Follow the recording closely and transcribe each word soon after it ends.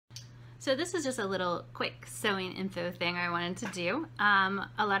So this is just a little quick sewing info thing I wanted to do.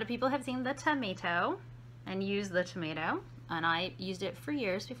 A lot of people have seen the tomato and used the tomato, and I used it for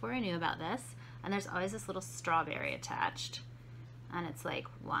years before I knew about this. And there's always this little strawberry attached. And it's like,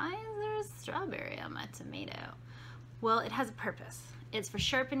 why is there a strawberry on my tomato? Well, it has a purpose. It's for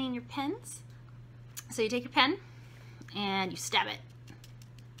sharpening your pens. So you take your pen and you stab it.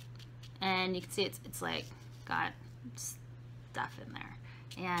 And you can see it's like got stuff in there.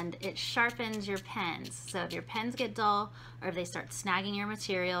 And it sharpens your pens. So if your pens get dull or if they start snagging your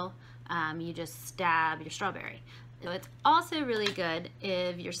material, you just stab your strawberry. So it's also really good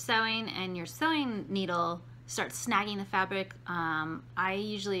if you're sewing and your sewing needle starts snagging the fabric. I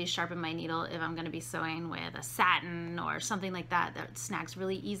usually sharpen my needle if I'm going to be sewing with a satin or something like that that snags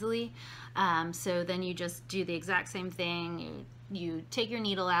really easily. So then you just do the exact same thing. You take your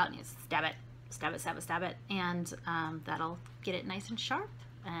needle out and you stab it, stab it, stab it, stab it, and that'll get it nice and sharp.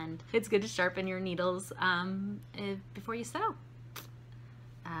 And it's good to sharpen your needles before you sew.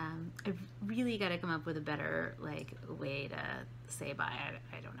 I've really got to come up with a better way to say bye.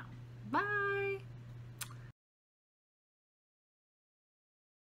 I don't know. Bye.